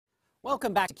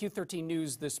Welcome back to Q13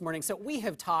 News this morning. So we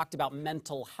have talked about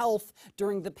mental health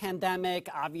during the pandemic.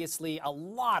 Obviously, a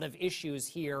lot of issues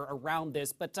here around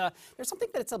this, but there's something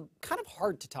that it's kind of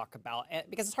hard to talk about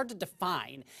because it's hard to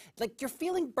define. Like, you're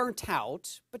feeling burnt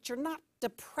out, but you're not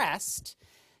depressed.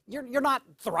 You're not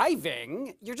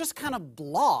thriving. You're just kind of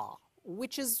blah,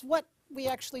 which is what we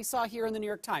actually saw here in the New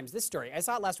York Times. This story, I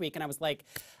saw it last week, and I was like,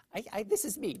 this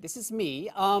is me. This is me.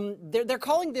 They're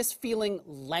calling this feeling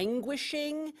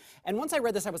languishing. And once I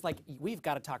read this, I was like, we've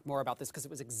got to talk more about this because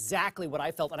it was exactly what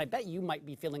I felt. And I bet you might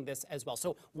be feeling this as well.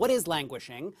 So what is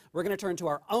languishing? We're going to turn to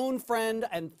our own friend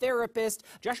and therapist,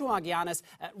 Joshua Magianis,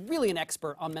 really an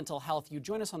expert on mental health. You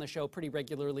join us on the show pretty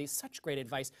regularly. Such great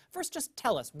advice. First, just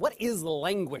tell us, what is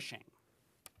languishing?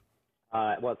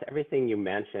 Well, it's everything you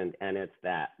mentioned, and it's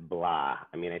that blah.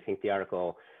 I mean, I think the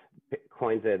article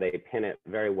coins it, they pin it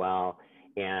very well,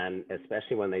 and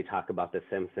especially when they talk about The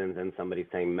Simpsons and somebody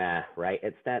saying meh, right?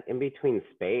 It's that in-between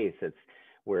space.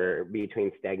 We're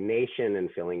between stagnation and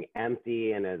feeling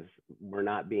empty, and as we're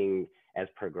not being as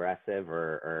progressive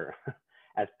or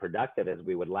as productive as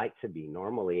we would like to be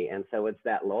normally. And so it's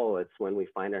that lull. It's when we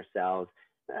find ourselves,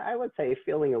 I would say,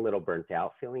 feeling a little burnt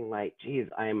out, feeling like, geez,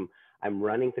 I'm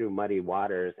running through muddy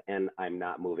waters and I'm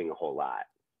not moving a whole lot.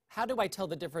 How do I tell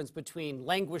the difference between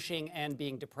languishing and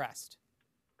being depressed?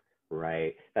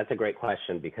 Right. That's a great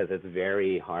question because it's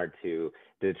very hard to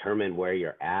determine where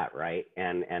you're at, right?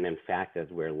 And in fact, as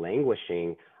we're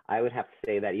languishing, I would have to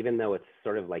say that even though it's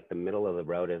sort of like the middle of the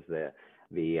road, as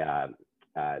the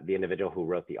individual who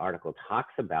wrote the article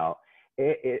talks about,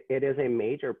 it is a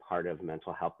major part of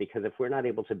mental health, because if we're not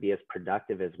able to be as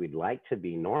productive as we'd like to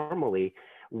be normally,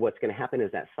 what's going to happen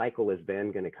is that cycle is then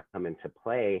going to come into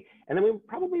play, and then we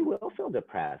probably will feel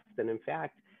depressed. And in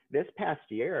fact, this past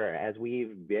year, as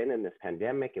we've been in this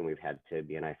pandemic and we've had to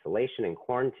be in isolation and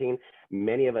quarantine,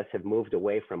 many of us have moved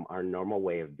away from our normal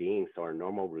way of being, so our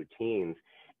normal routines.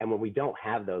 And when we don't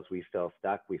have those, we feel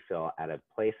stuck, we feel out of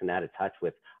place and out of touch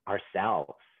with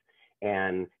ourselves.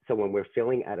 And so when we're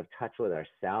feeling out of touch with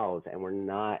ourselves and we're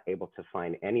not able to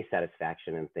find any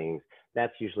satisfaction in things,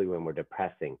 that's usually when we're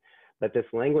depressing. But this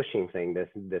languishing thing,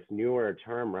 this newer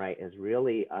term, right, is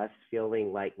really us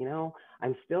feeling like,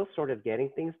 I'm still sort of getting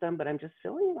things done, but I'm just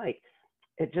feeling like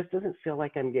it just doesn't feel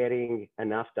like I'm getting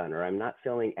enough done, or I'm not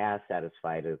feeling as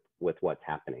satisfied with what's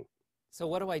happening. So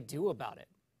what do I do about it?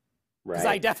 Right. Because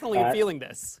I definitely am feeling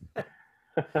this.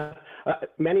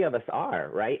 Many of us are,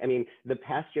 right? I mean, the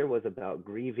past year was about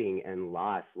grieving and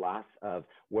loss of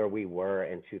where we were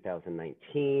in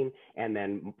 2019 and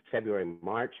then February,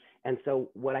 March. And so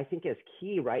what I think is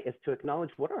key, right, is to acknowledge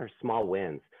what are our small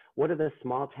wins? What are the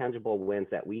small tangible wins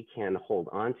that we can hold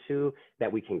on to,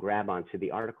 that we can grab onto?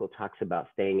 The article talks about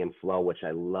staying in flow, which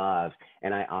I love.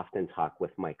 And I often talk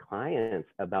with my clients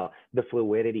about the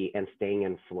fluidity and staying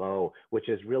in flow, which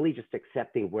is really just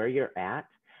accepting where you're at,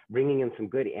 bringing in some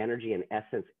good energy and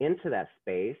essence into that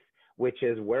space, which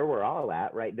is where we're all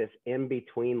at, right? This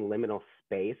in-between liminal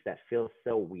space that feels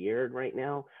so weird right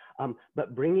now,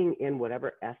 but bringing in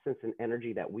whatever essence and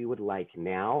energy that we would like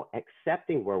now,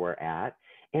 accepting where we're at.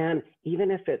 And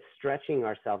even if it's stretching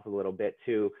ourselves a little bit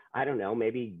to, I don't know,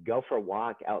 maybe go for a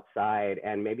walk outside,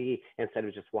 and maybe instead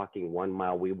of just walking 1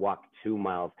 mile, we walk 2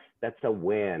 miles. That's a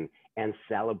win, and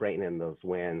celebrating in those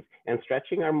wins and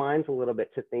stretching our minds a little bit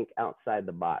to think outside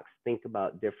the box, think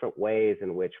about different ways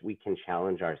in which we can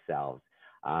challenge ourselves.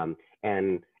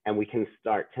 And we can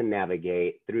start to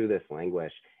navigate through this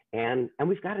languish. And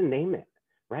we've got to name it,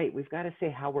 right? We've got to say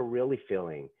how we're really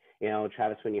feeling.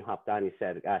 Travis, when you hopped on, you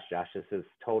said, gosh, Josh, this is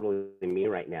totally me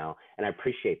right now. And I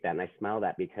appreciate that. And I smile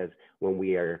that, because when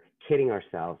we are kidding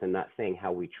ourselves and not saying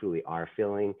how we truly are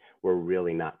feeling, we're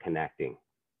really not connecting.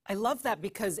 I love that,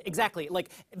 because exactly, like,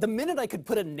 the minute I could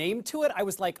put a name to it, I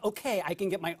was like, okay, I can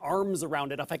get my arms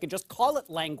around it. If I could just call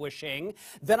it languishing,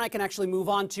 then I can actually move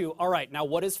on to, all right, now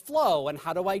what is flow and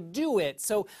how do I do it?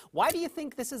 So why do you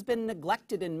think this has been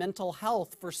neglected in mental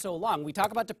health for so long? We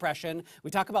talk about depression,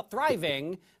 we talk about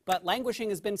thriving, but languishing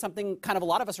has been something kind of a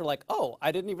lot of us are like, oh,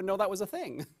 I didn't even know that was a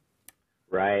thing.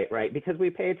 Right. Because we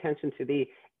pay attention to the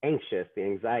anxious, the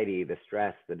anxiety, the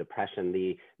stress, the depression,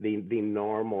 the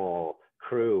normal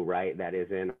crew, right, that is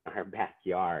in our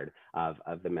backyard of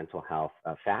the mental health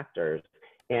factors.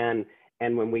 And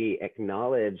when we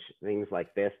acknowledge things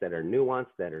like this that are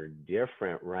nuanced, that are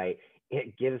different, right,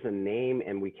 it gives a name,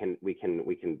 and we can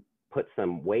put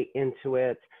some weight into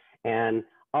it. And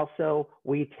also,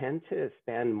 we tend to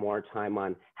spend more time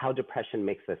on how depression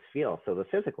makes us feel. So the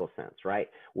physical sense, right?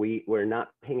 We're not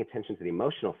paying attention to the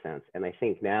emotional sense. And I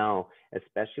think now,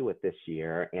 especially with this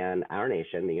year and our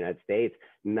nation, the United States,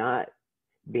 not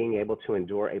being able to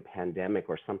endure a pandemic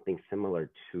or something similar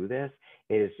to this,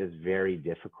 it is just very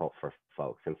difficult for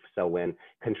folks. And so when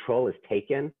control is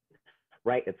taken,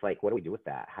 right, it's like, what do we do with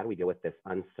that? How do we deal with this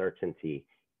uncertainty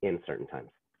in certain times?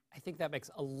 I think that makes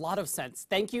a lot of sense.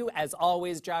 Thank you, as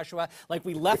always, Joshua. Like,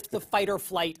 we left the fight or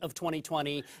flight of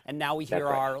 2020, and now we hear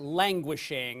our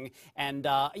languishing. And,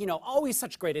 you know, always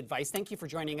such great advice. Thank you for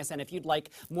joining us. And if you'd like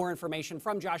more information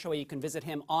from Joshua, you can visit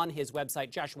him on his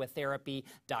website,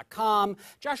 joshuatherapy.com.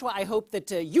 Joshua, I hope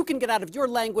that you can get out of your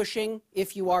languishing,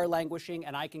 if you are languishing,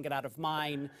 and I can get out of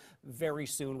mine very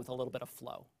soon with a little bit of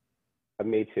flow.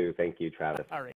 Me too. Thank you, Travis. All right.